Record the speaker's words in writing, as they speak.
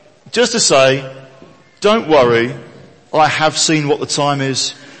just to say, don't worry, I have seen what the time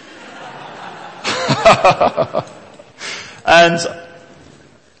is. And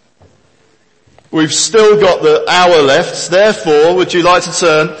we've still got the hour left, therefore, would you like to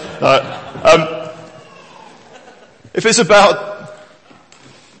turn? If it's about...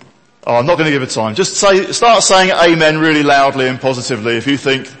 I'm not going to give it time. Just start saying amen really loudly and positively if you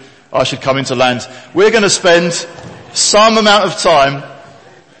think I should come into land. We're going to spend some amount of time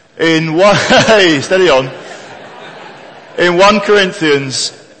in 1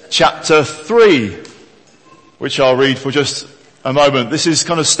 Corinthians chapter 3, which I'll read for just a moment. This is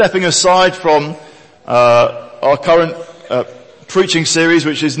kind of stepping aside from our current preaching series,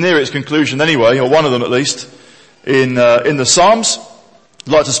 which is near its conclusion anyway, or one of them at least, in the Psalms.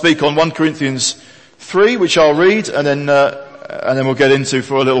 I'd like to speak on 1 Corinthians 3, which I'll read, and then we'll get into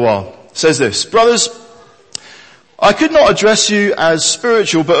for a little while. It says this: Brothers, I could not address you as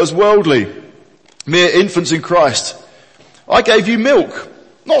spiritual, but as worldly, mere infants in Christ. I gave you milk,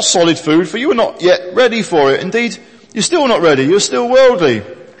 not solid food, for you were not yet ready for it. Indeed, you're still not ready, you're still worldly.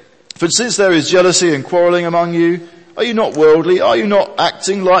 For since there is jealousy and quarrelling among you, are you not worldly? Are you not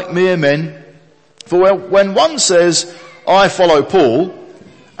acting like mere men? For when one says, I follow Paul,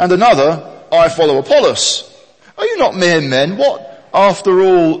 and another, I follow Apollos, are you not mere men? What, after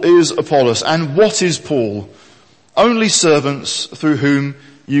all, is Apollos, and what is Paul? Only servants through whom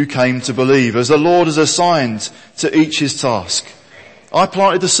you came to believe, as the Lord has assigned to each his task. I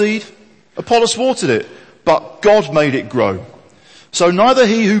planted the seed, Apollos watered it, but God made it grow. So neither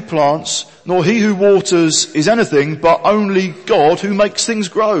he who plants nor he who waters is anything, but only God who makes things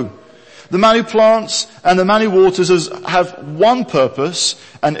grow. The man who plants and the man who waters have one purpose,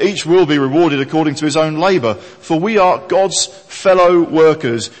 and each will be rewarded according to his own labour. For we are God's fellow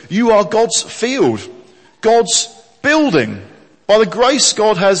workers. You are God's field, God's building. By the grace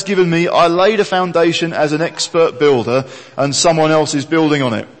God has given me, I laid a foundation as an expert builder, and someone else is building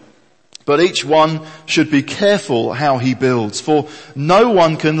on it. But each one should be careful how he builds, for no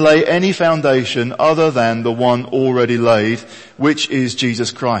one can lay any foundation other than the one already laid, which is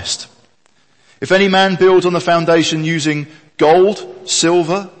Jesus Christ. If any man builds on the foundation using gold,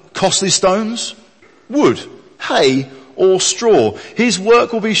 silver, costly stones, wood, hay, or straw, his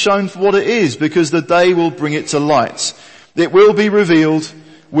work will be shown for what it is, because the day will bring it to light. It will be revealed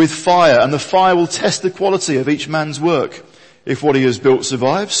with fire, and the fire will test the quality of each man's work. If what he has built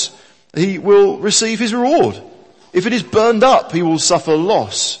survives, he will receive his reward. If it is burned up, he will suffer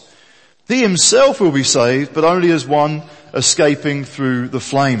loss. He himself will be saved, but only as one escaping through the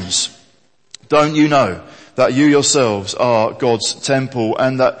flames. Don't you know that you yourselves are God's temple,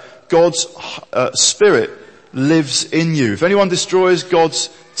 and that God's Spirit lives in you? If anyone destroys God's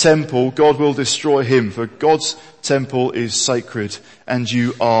temple, God will destroy him, for God's temple is sacred, and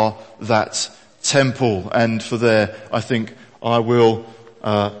you are that temple. And for there, I think I will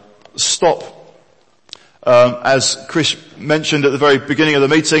stop. As Chris mentioned at the very beginning of the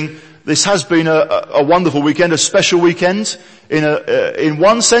meeting, this has been a wonderful weekend, a special weekend. In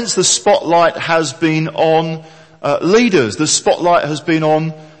one sense, the spotlight has been on leaders. The spotlight has been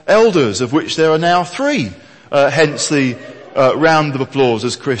on elders, of which there are now 3. Hence the round of applause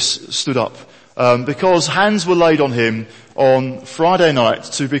as Chris stood up. Because hands were laid on him on Friday night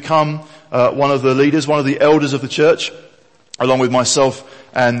to become one of the leaders, one of the elders of the church, along with myself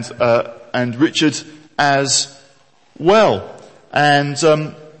and Richard as well. And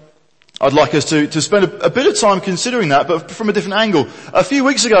I'd like us to spend a bit of time considering that, but from a different angle. A few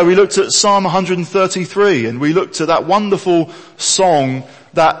weeks ago we looked at Psalm 133, and we looked at that wonderful song,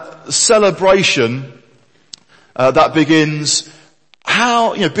 that celebration that begins,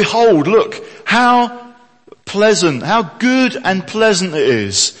 behold, look, how pleasant, how good and pleasant it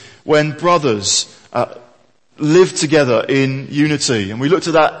is when brothers live together in unity. And we looked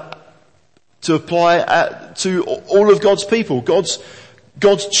at that to apply to all of God's people, God's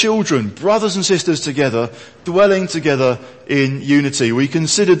children, brothers and sisters together, dwelling together in unity. We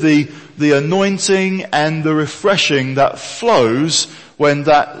considered the anointing and the refreshing that flows when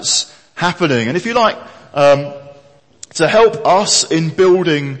that's happening. And if you like, to help us in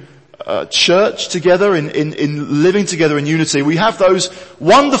building church together, in living together in unity, we have those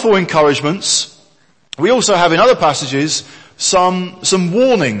wonderful encouragements. We also have in other passages some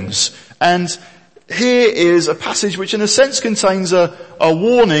warnings. And here is a passage which in a sense contains a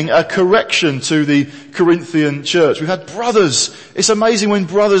warning, a correction to the Corinthian church. We've had brothers. It's amazing when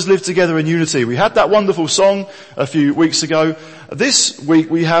brothers live together in unity. We had that wonderful song a few weeks ago. This week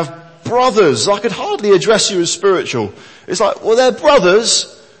we have brothers. I could hardly address you as spiritual. It's like, well, they're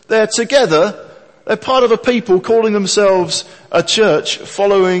brothers. They're together. They're part of a people calling themselves a church,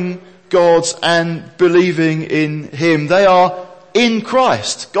 following God and believing in Him. They are in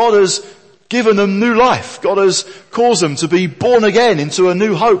Christ. God has given them new life. God has caused them to be born again into a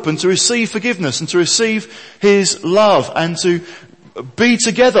new hope and to receive forgiveness and to receive His love and to be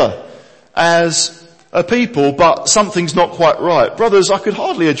together as a people, but something's not quite right. Brothers, I could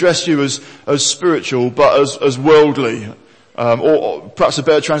hardly address you as spiritual, but as worldly. Or perhaps a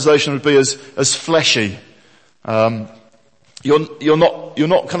better translation would be as fleshy. You're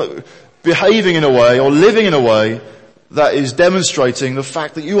not kind of behaving in a way or living in a way that is demonstrating the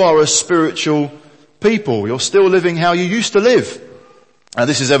fact that you are a spiritual people. You're still living how you used to live. And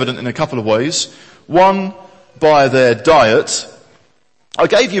this is evident in a couple of ways. One, by their diet. I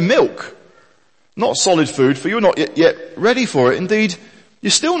gave you milk, not solid food, for you're not yet ready for it. Indeed,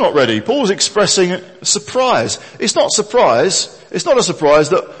 you're still not ready. Paul's expressing surprise. It's not a surprise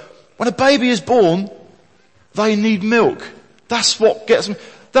that when a baby is born, they need milk. That's what gets them.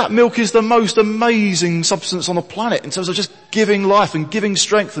 That milk is the most amazing substance on the planet in terms of just giving life and giving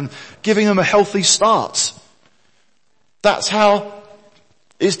strength and giving them a healthy start. That's how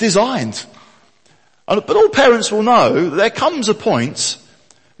it's designed. But all parents will know that there comes a point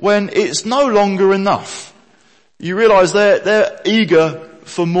when it's no longer enough. You realise they're eager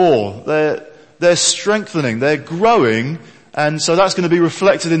for more. They're strengthening, they're growing, and so that's going to be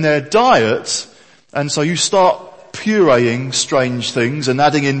reflected in their diet. And so you start pureeing strange things and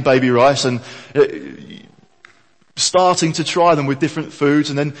adding in baby rice and starting to try them with different foods,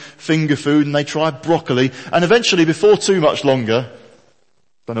 and then finger food, and they try broccoli, and eventually, before too much longer,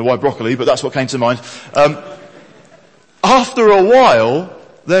 don't know why broccoli, but that's what came to mind, after a while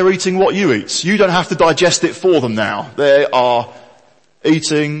they're eating what you eat. You don't have to digest it for them now. They are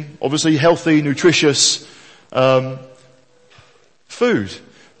eating obviously healthy, nutritious food.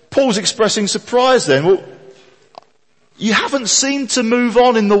 Paul's expressing surprise then. Well, you haven't seemed to move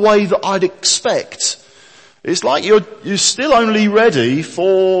on in the way that I'd expect. It's like you're still only ready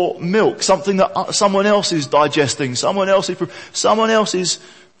for milk, something that someone else is digesting, someone else is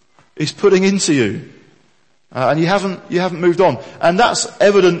putting into you. And you haven't moved on. And that's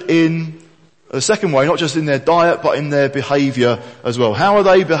evident in a second way, not just in their diet, but in their behaviour as well. How are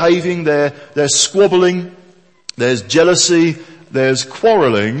they behaving? They're squabbling, there's jealousy, there's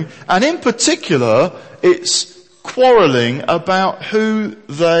quarrelling, and in particular, it's quarrelling about who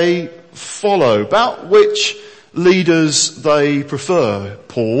they follow, about which leaders they prefer,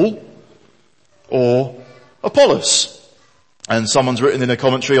 Paul or Apollos. And someone's written in a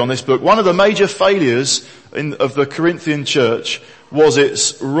commentary on this book, one of the major failures of the Corinthian church was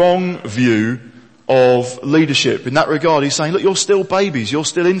its wrong view of leadership. In that regard, he's saying, look, you're still babies, you're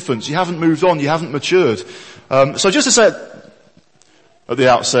still infants, you haven't moved on, you haven't matured. So just to say at the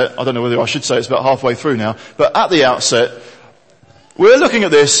outset, I don't know whether I should say it's about halfway through now, but at the outset, we're looking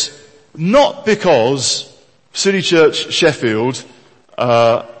at this not because City Church Sheffield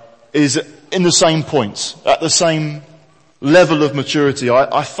is in the same points, at the same level of maturity.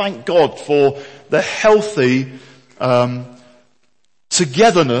 I thank God for the healthy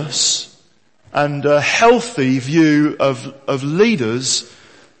togetherness and a healthy view of leaders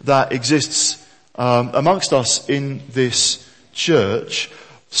that exists amongst us in this church.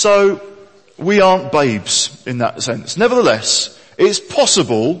 So we aren't babes in that sense. Nevertheless, it's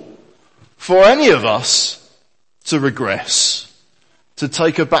possible for any of us to regress, to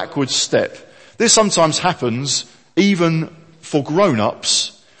take a backward step. This sometimes happens even for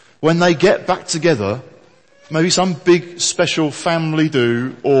grown-ups when they get back together, maybe some big special family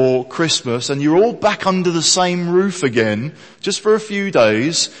do or Christmas, and you're all back under the same roof again just for a few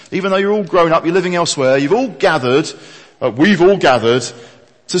days, even though you're all grown up, you're living elsewhere, you've all gathered, we've all gathered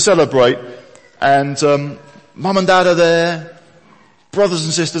to celebrate, and mum and dad are there, brothers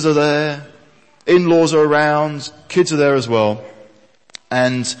and sisters are there, in-laws are around, kids are there as well.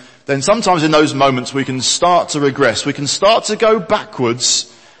 And then sometimes in those moments we can start to regress. We can start to go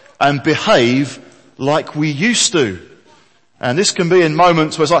backwards and behave like we used to. And this can be in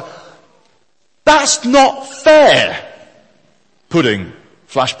moments where it's like, that's not fair. Pudding,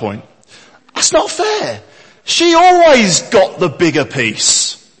 flashpoint. That's not fair. She always got the bigger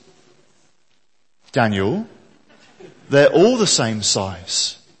piece. Daniel, they're all the same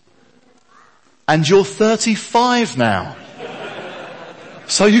size. And you're 35 now.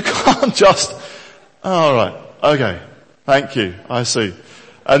 So you can't just, alright, okay, thank you, I see.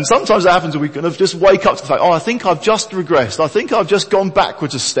 And sometimes it happens and we kind of just wake up to the fact, I think I've just regressed, I think I've just gone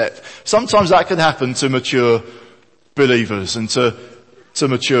backwards a step. Sometimes that can happen to mature believers and to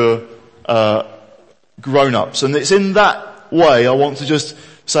mature grown-ups. And it's in that way I want to just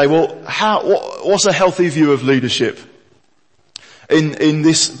say, well, what's a healthy view of leadership? In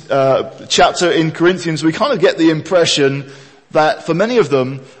this chapter in Corinthians, we kind of get the impression that for many of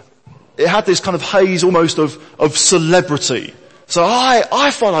them, it had this kind of haze almost of celebrity. So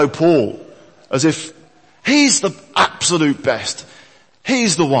I follow Paul as if he's the absolute best.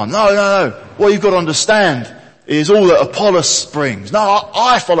 He's the one. No. What you've got to understand is all that Apollos brings. No,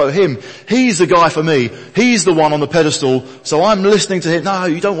 I follow him. He's the guy for me. He's the one on the pedestal. So I'm listening to him. No,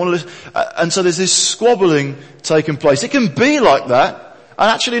 you don't want to listen. And so there's this squabbling taking place. It can be like that. And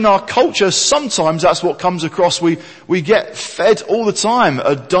actually in our culture, sometimes that's what comes across. We get fed all the time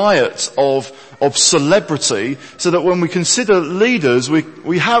a diet of celebrity, so that when we consider leaders, we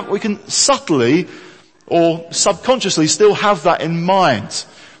can subtly or subconsciously still have that in mind.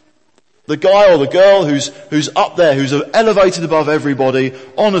 The guy or the girl who's up there, who's elevated above everybody,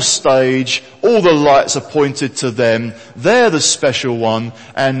 on a stage, all the lights are pointed to them, they're the special one,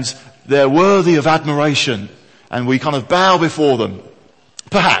 and they're worthy of admiration, and we kind of bow before them.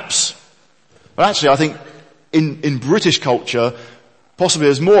 Perhaps. But actually I think in British culture, possibly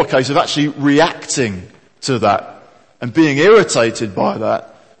there's more a case of actually reacting to that and being irritated by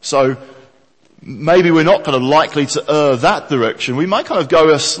that. So maybe we're not kind of likely to err that direction. We might kind of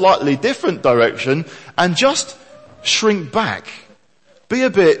go a slightly different direction and just shrink back. Be a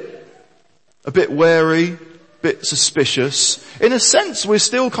bit wary, bit suspicious. In a sense, we're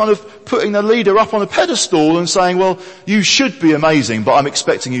still kind of putting the leader up on a pedestal and saying, well, you should be amazing, but I'm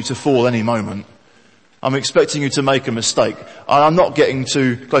expecting you to fall any moment. I'm expecting you to make a mistake. I'm not getting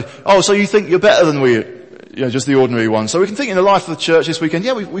too close. Oh, so you think you're better than we, just the ordinary one. So we can think in the life of the church this weekend,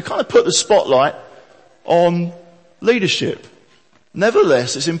 we kind of put the spotlight on leadership.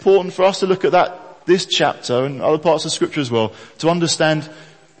 Nevertheless, it's important for us to look at this chapter and other parts of scripture as well, to understand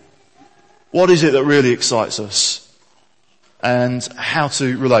what is it that really excites us and how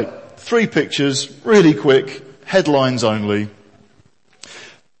to relate. 3 pictures, really quick, headlines only.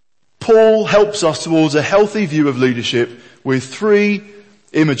 Paul helps us towards a healthy view of leadership with 3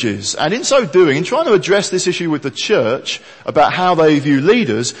 images. And in so doing, in trying to address this issue with the church about how they view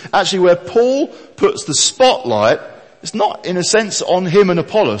leaders, actually where Paul puts the spotlight, it's not in a sense on him and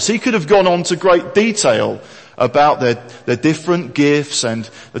Apollos. He could have gone on to great detail about their different gifts and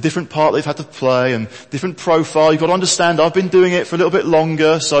the different part they've had to play and different profile. You've got to understand, I've been doing it for a little bit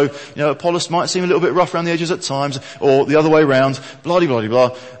longer, so, Apollos might seem a little bit rough around the edges at times, or the other way around,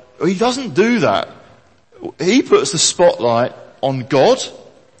 blah-de-blah-de-blah. He doesn't do that. He puts the spotlight on God,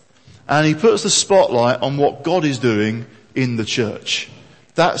 and he puts the spotlight on what God is doing in the church.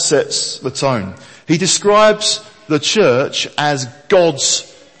 That sets the tone. He describes the church as God's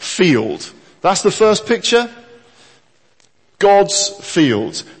field. That's the first picture. God's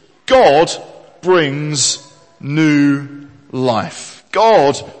field. God brings new life.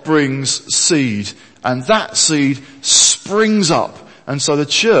 God brings seed, and that seed springs up. And so the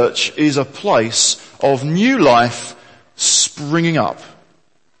church is a place of new life springing up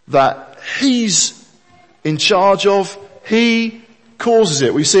that he's in charge of. He causes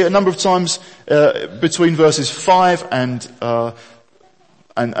it. We see it a number of times between verses 5 and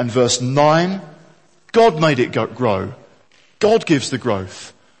verse 9. God made it grow. God gives the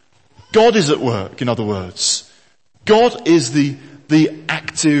growth. God is at work, in other words. God is the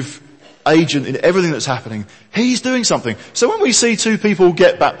active agent in everything that's happening. He's doing something. So when we see 2 people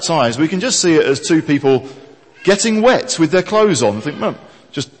get baptized, we can just see it as 2 people getting wet with their clothes on. I think, well,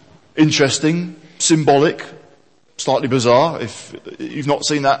 just interesting, symbolic, slightly bizarre if you've not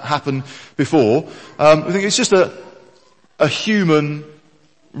seen that happen before. I think it's just a human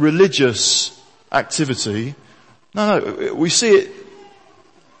religious activity. No, we see it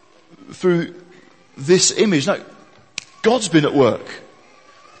through this image. No, God's been at work.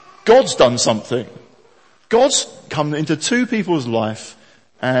 God's done something. God's come into 2 people's life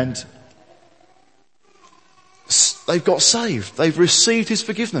and they've got saved. They've received his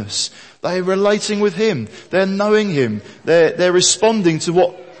forgiveness. They're relating with him. They're knowing him. They're responding to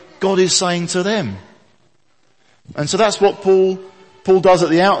what God is saying to them. And so that's what Paul does at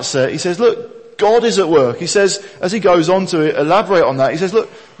the outset. He says, look, God is at work. He says, as he goes on to elaborate on that, he says, look,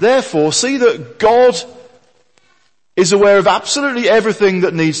 therefore, see that God is aware of absolutely everything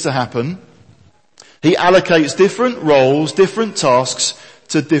that needs to happen. He allocates different roles, different tasks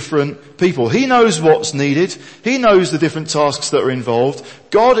to different people. He knows what's needed. He knows the different tasks that are involved.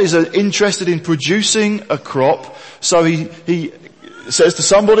 God is interested in producing a crop. So he says to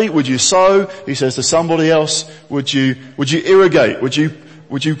somebody, would you sow? He says to somebody else, would you irrigate? Would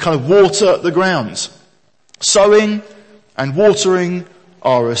you kind of water the ground? Sowing and watering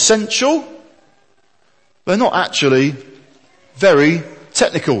are essential. They're not actually very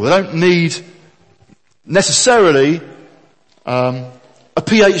technical. They don't need necessarily a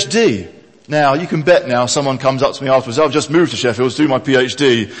PhD. Now, you can bet now someone comes up to me afterwards, I've just moved to Sheffield to do my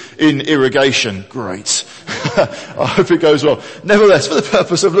PhD in irrigation. Great. I hope it goes well. Nevertheless, for the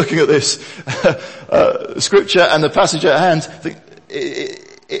purpose of looking at this scripture and the passage at hand,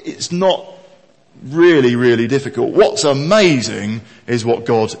 it's not really, really difficult. What's amazing is what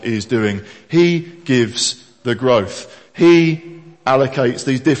God is doing. He gives the growth. He allocates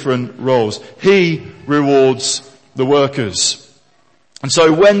these different roles. He rewards the workers. And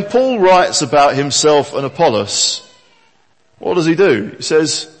so when Paul writes about himself and Apollos, what does he do? He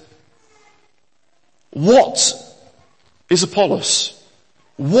says, what is Apollos?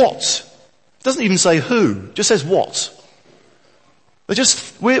 What? Doesn't even say who, just says what.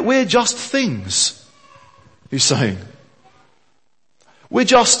 We're just things, he's saying. We're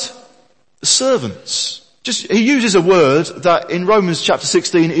just servants. He uses a word that in Romans chapter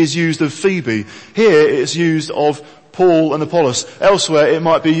 16 is used of Phoebe. Here it's used of Paul and Apollos. Elsewhere it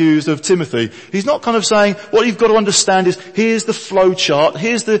might be used of Timothy. He's not kind of saying, what you've got to understand is, here's the flow chart,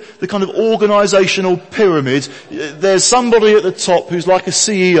 here's the kind of organisational pyramid. There's somebody at the top who's like a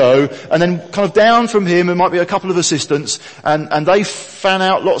CEO, and then kind of down from him there might be a couple of assistants, and they fan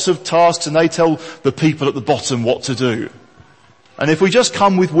out lots of tasks and they tell the people at the bottom what to do. And if we just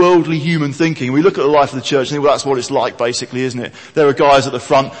come with worldly human thinking, we look at the life of the church and think, well, that's what it's like basically, isn't it? There are guys at the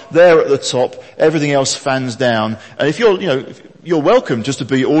front, they're at the top, everything else fans down. And if you're welcome just to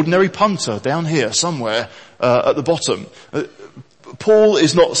be ordinary punter down here somewhere, at the bottom. Paul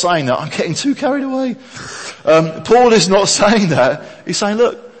is not saying that. I'm getting too carried away. Paul is not saying that. He's saying,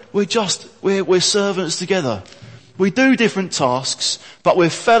 look, we're servants together. We do different tasks, but we're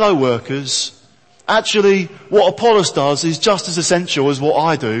fellow workers. Actually, what Apollos does is just as essential as what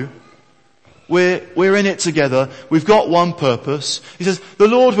I do. We're in it together. We've got one purpose. He says, the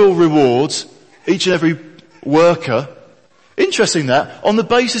Lord will reward each and every worker. Interesting that, on the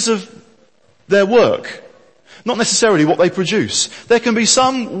basis of their work. Not necessarily what they produce. There can be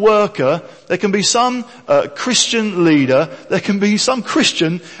some worker, there can be some Christian leader, there can be some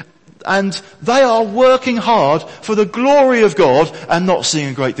Christian, and they are working hard for the glory of God and not seeing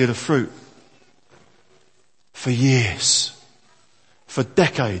a great deal of fruit. For years, for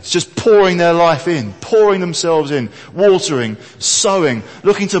decades, just pouring their life in, pouring themselves in, watering, sowing,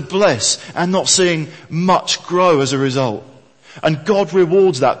 looking to bless and not seeing much grow as a result. And God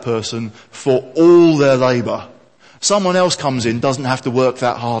rewards that person for all their labour. Someone else comes in, doesn't have to work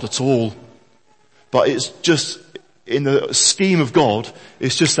that hard at all. But it's just, in the scheme of God,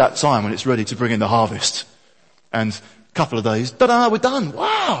 it's just that time when it's ready to bring in the harvest. And a couple of days, ta-da, we're done,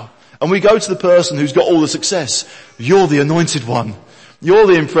 wow! And we go to the person who's got all the success. You're the anointed one. You're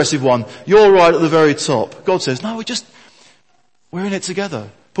the impressive one. You're right at the very top. God says, no, we're in it together.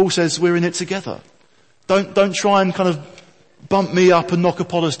 Paul says we're in it together. Don't try and kind of bump me up and knock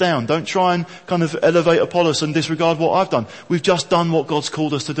Apollos down. Don't try and kind of elevate Apollos and disregard what I've done. We've just done what God's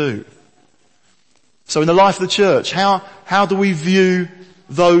called us to do. So in the life of the church, how do we view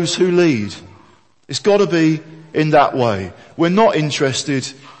those who lead? It's got to be in that way. We're not interested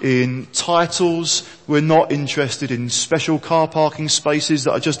in titles. We're not interested in special car parking spaces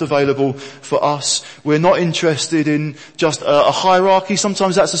that are just available for us. We're not interested in just a hierarchy.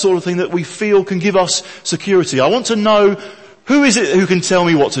 Sometimes that's the sort of thing that we feel can give us security. I want to know who is it who can tell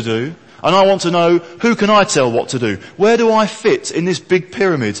me what to do, and I want to know who can I tell what to do. Where do I fit in this big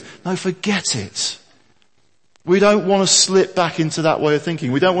pyramid? No, forget it. We don't want to slip back into that way of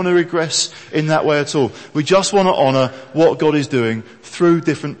thinking. We don't want to regress in that way at all. We just want to honour what God is doing through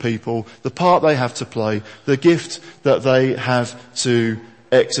different people, the part they have to play, the gift that they have to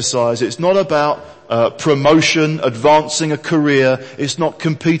exercise. It's not about promotion, advancing a career. It's not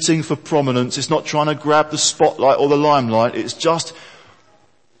competing for prominence. It's not trying to grab the spotlight or the limelight. It's just,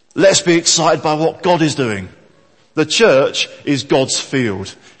 let's be excited by what God is doing. The church is God's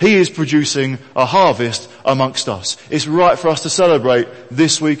field. He is producing a harvest amongst us. It's right for us to celebrate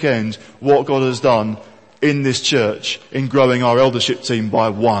this weekend what God has done in this church in growing our eldership team by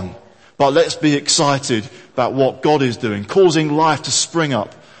one. But let's be excited about what God is doing, causing life to spring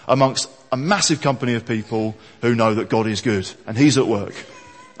up amongst a massive company of people who know that God is good and He's at work.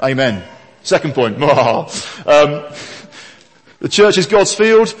 Amen. Second point. The church is God's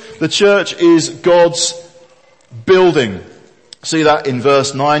field. The church is God's building. See that in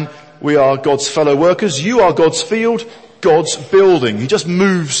verse 9. We are God's fellow workers. You are God's field, God's building. He just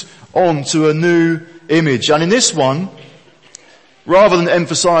moves on to a new image. And in this one, rather than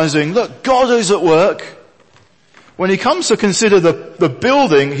emphasizing, look, God is at work, when he comes to consider the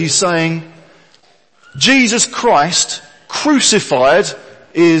building, he's saying, Jesus Christ crucified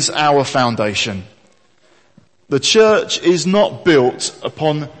is our foundation. The church is not built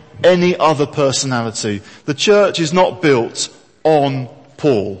upon any other personality. The church is not built on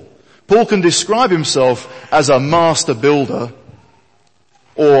Paul. Paul can describe himself as a master builder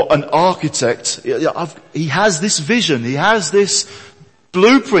or an architect. He has this vision, he has this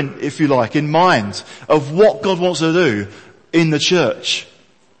blueprint, if you like, in mind of what God wants to do in the church.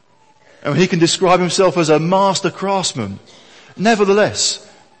 And he can describe himself as a master craftsman. Nevertheless,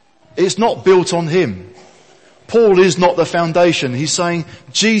 it's not built on him. Paul is not the foundation. He's saying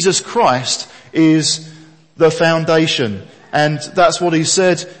Jesus Christ is the foundation. And that's what he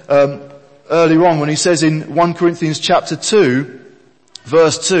said earlier on when he says in 1 Corinthians chapter 2,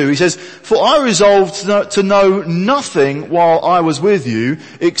 verse 2, he says, "For I resolved to know nothing while I was with you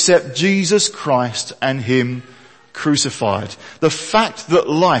except Jesus Christ and him crucified." The fact that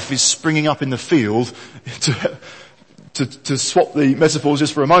life is springing up in the field, to swap the metaphors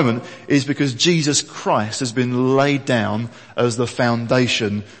just for a moment, is because Jesus Christ has been laid down as the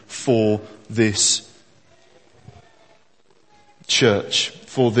foundation for this church,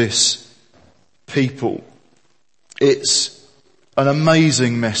 for this people. It's an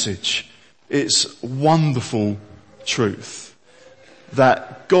amazing message. It's wonderful truth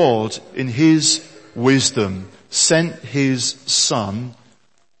that God in his wisdom sent his Son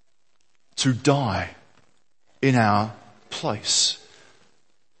to die in our place.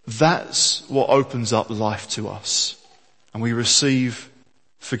 That's what opens up life to us. And we receive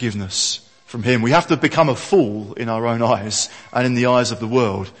forgiveness from him. We have to become a fool in our own eyes and in the eyes of the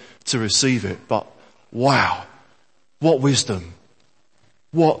world to receive it. But wow, what wisdom,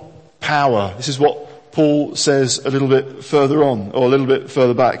 what power. This is what Paul says a little bit further on, or a little bit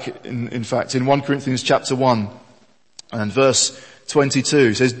further back, in fact, in 1 Corinthians chapter 1 and verse 22.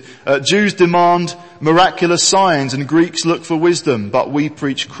 It says, Jews demand miraculous signs and Greeks look for wisdom, but we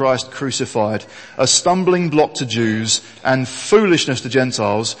preach Christ crucified, a stumbling block to Jews and foolishness to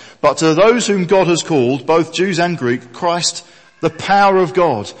Gentiles. But to those whom God has called, both Jews and Greek, Christ, the power of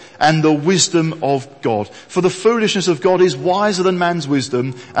God and the wisdom of God. For the foolishness of God is wiser than man's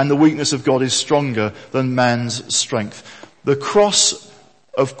wisdom, and the weakness of God is stronger than man's strength. The cross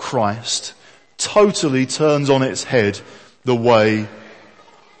of Christ totally turns on its head the way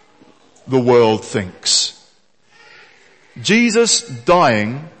the world thinks. Jesus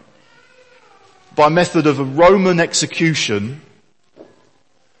dying by method of a Roman execution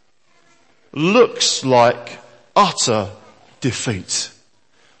looks like utter defeat.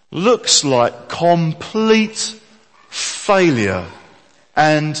 Looks like complete failure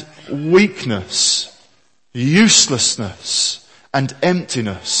and weakness, uselessness and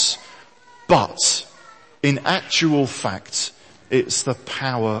emptiness. But in actual fact, it's the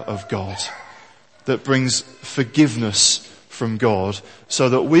power of God that brings forgiveness from God so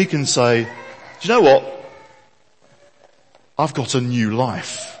that we can say, do you know what? I've got a new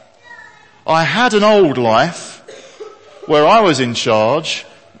life. I had an old life where I was in charge,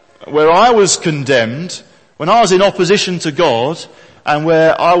 where I was condemned, when I was in opposition to God, and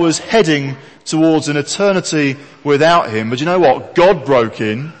where I was heading towards an eternity without him. But you know what? God broke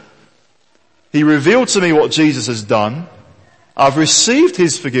in. He revealed to me what Jesus has done. I've received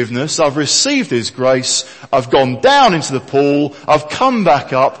his forgiveness. I've received his grace. I've gone down into the pool. I've come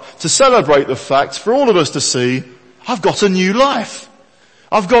back up to celebrate the fact for all of us to see I've got a new life.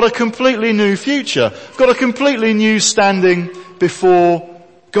 I've got a completely new future. I've got a completely new standing before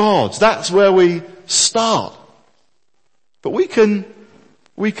God. That's where we start. But we can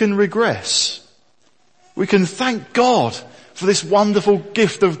regress. We can thank God for this wonderful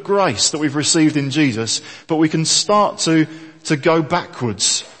gift of grace that we've received in Jesus, but we can start to go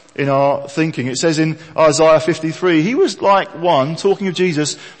backwards in our thinking. It says in Isaiah 53, he was like one, talking of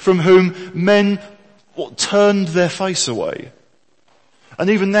Jesus, from whom men turned their face away. And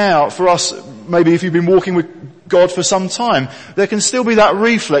even now, for us, maybe if you've been walking with God for some time, there can still be that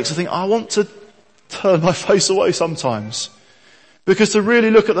reflex to think, I want to turn my face away sometimes. Because to really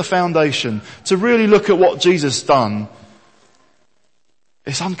look at the foundation, to really look at what Jesus has done,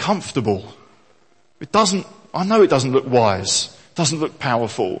 it's uncomfortable. I know it doesn't look wise, doesn't look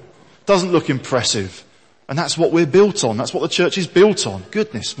powerful, doesn't look impressive. And that's what we're built on. That's what the church is built on.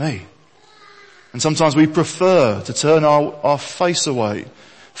 Goodness me. And sometimes we prefer to turn our face away,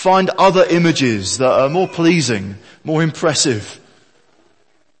 find other images that are more pleasing, more impressive,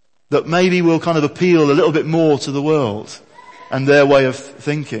 that maybe will kind of appeal a little bit more to the world and their way of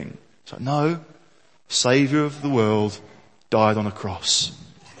thinking. So no, Saviour of the world died on a cross.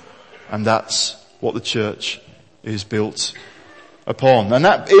 And that's what the church is built upon. And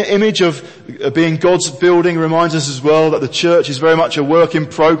that image of being God's building reminds us as well that the church is very much a work in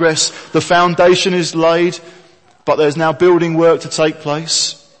progress. The foundation is laid, but there's now building work to take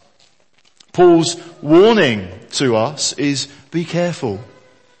place. Paul's warning to us is be careful.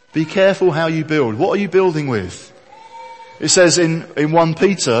 Be careful how you build. What are you building with? It says in 1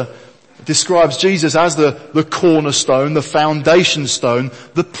 Peter, it describes Jesus as the cornerstone, the foundation stone,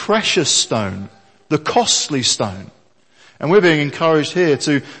 the precious stone, the costly stone. And we're being encouraged here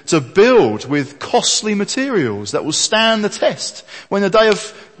to build with costly materials that will stand the test. When the day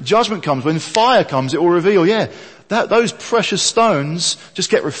of judgment comes, when fire comes, it will reveal, those precious stones just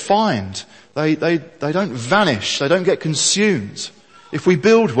get refined. They don't vanish. They don't get consumed. If we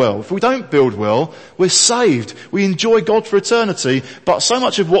build well. If we don't build well, we're saved. We enjoy God for eternity, but so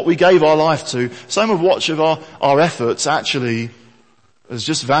much of what we gave our life to, so much of our efforts actually has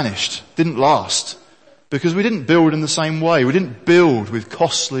just vanished, didn't last. Because we didn't build in the same way. We didn't build with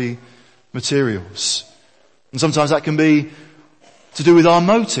costly materials. And sometimes that can be to do with our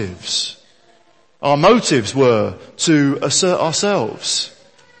motives. Our motives were to assert ourselves.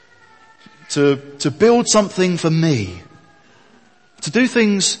 To build something for me. To do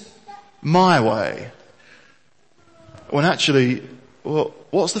things my way. When actually,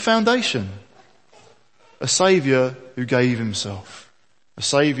 what's the foundation? A Saviour who gave himself. A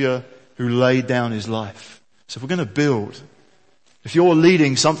Saviour who laid down his life. So if we're going to build, if you're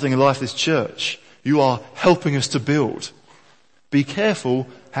leading something in Life This Church, you are helping us to build. Be careful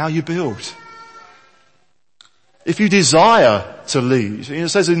how you build. If you desire to lead, it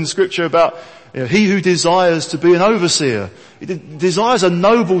says in Scripture about he who desires to be an overseer, it desires a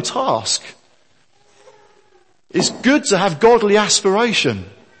noble task. It's good to have godly aspiration.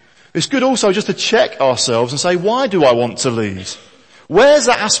 It's good also just to check ourselves and say, why do I want to lead? Where's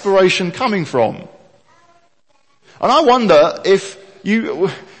that aspiration coming from? And I wonder if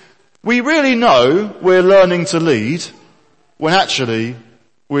we really know we're learning to lead when actually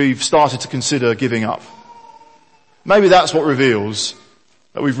we've started to consider giving up. Maybe that's what reveals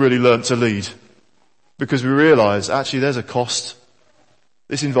that we've really learnt to lead. Because we realise actually there's a cost.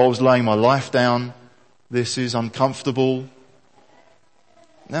 This involves laying my life down. This is uncomfortable.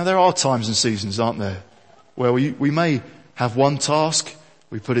 Now there are times and seasons, aren't there, where we may have one task,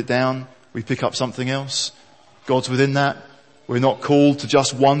 we put it down, we pick up something else. God's within that. We're not called to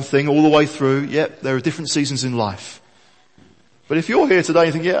just one thing all the way through. Yep, there are different seasons in life. But if you're here today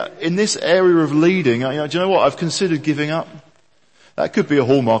and think, in this area of leading, do you know what, I've considered giving up. That could be a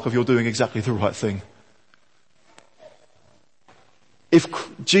hallmark of you're doing exactly the right thing. If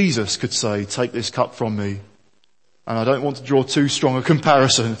Jesus could say, take this cup from me, and I don't want to draw too strong a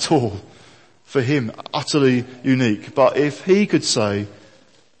comparison at all, for him, utterly unique. But if he could say,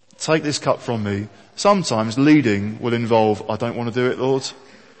 take this cup from me, sometimes leading will involve, I don't want to do it, Lord.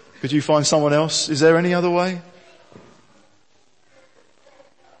 Could you find someone else? Is there any other way?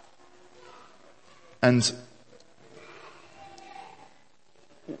 And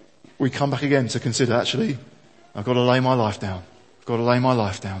we come back again to consider, actually, I've got to lay my life down. I've got to lay my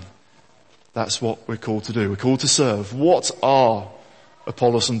life down. That's what we're called to do. We're called to serve. What are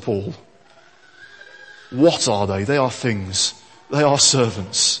Apollos and Paul? What are they? They are things. They are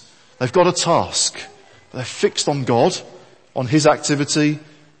servants. They've got a task. They're fixed on God, on his activity.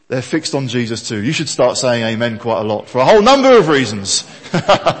 They're fixed on Jesus too. You should start saying amen quite a lot for a whole number of reasons.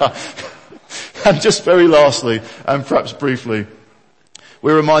 And just very lastly, and perhaps briefly,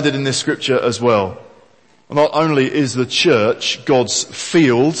 we're reminded in this scripture as well, not only is the church God's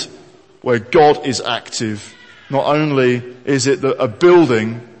field where God is active, not only is it a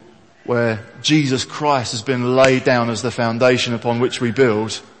building where Jesus Christ has been laid down as the foundation upon which we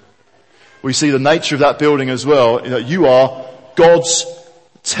build, we see the nature of that building as well, that you are God's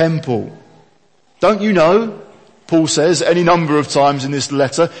temple. Don't you know? Paul says any number of times in this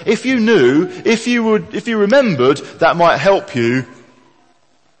letter, if you knew, if you remembered, that might help you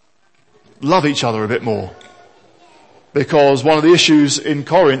love each other a bit more. Because one of the issues in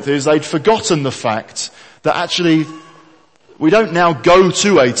Corinth is they'd forgotten the fact that actually we don't now go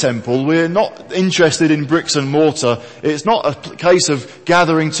to a temple. We're not interested in bricks and mortar. It's not a case of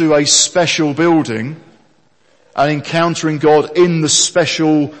gathering to a special building and encountering God in the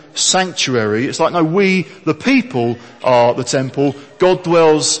special sanctuary. It's like, no, we, the people, are the temple. God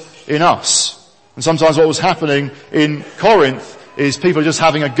dwells in us. And sometimes what was happening in Corinth is people are just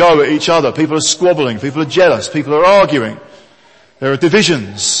having a go at each other. People are squabbling. People are jealous. People are arguing. There are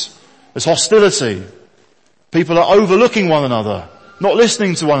divisions. There's hostility. People are overlooking one another, not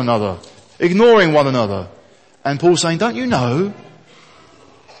listening to one another, ignoring one another. And Paul's saying, don't you know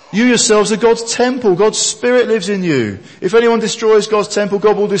You yourselves are God's temple. God's Spirit lives in you. If anyone destroys God's temple,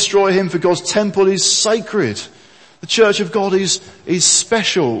 God will destroy him, for God's temple is sacred. The church of God is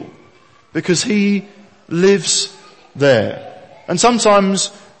special because He lives there. And sometimes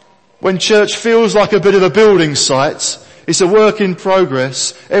when church feels like a bit of a building site, it's a work in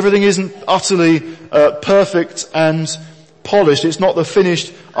progress. Everything isn't utterly perfect and polished. It's not the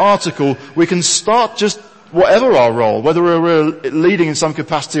finished article. We can start just whatever our role, whether we're leading in some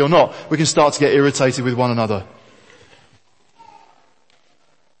capacity or not, we can start to get irritated with one another.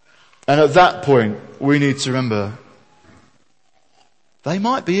 And at that point, we need to remember, they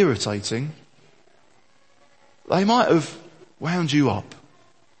might be irritating. They might have wound you up.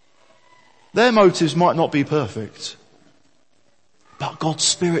 Their motives might not be perfect. But God's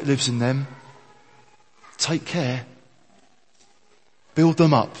Spirit lives in them. Take care. Build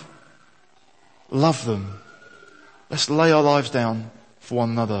them up. Love them. Let's lay our lives down for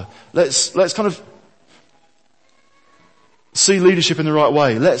one another. Let's kind of see leadership in the right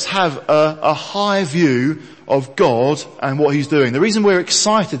way. Let's have a high view of God and what He's doing. The reason we're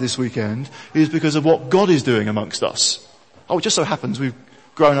excited this weekend is because of what God is doing amongst us. Oh, it just so happens we've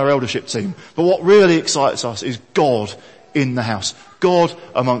grown our eldership team. But what really excites us is God in the house. God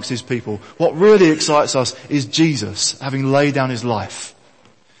amongst His people. What really excites us is Jesus having laid down His life.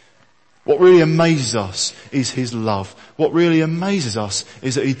 What really amazes us is His love. What really amazes us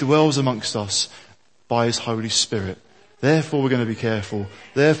is that He dwells amongst us by His Holy Spirit. Therefore we're going to be careful.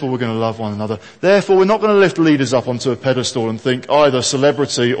 Therefore we're going to love one another. Therefore we're not going to lift leaders up onto a pedestal and think either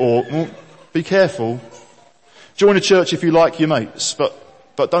celebrity or, well, be careful. Join a church if you like your mates, but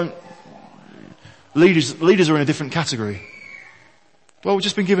don't, leaders are in a different category. Well, we've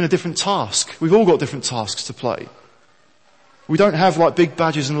just been given a different task. We've all got different tasks to play. We don't have like big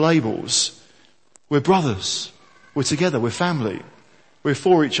badges and labels. We're brothers. We're together. We're family. We're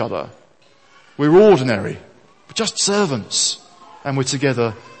for each other. We're ordinary. We're just servants. And we're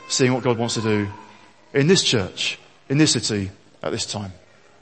together seeing what God wants to do in this church, in this city, at this time.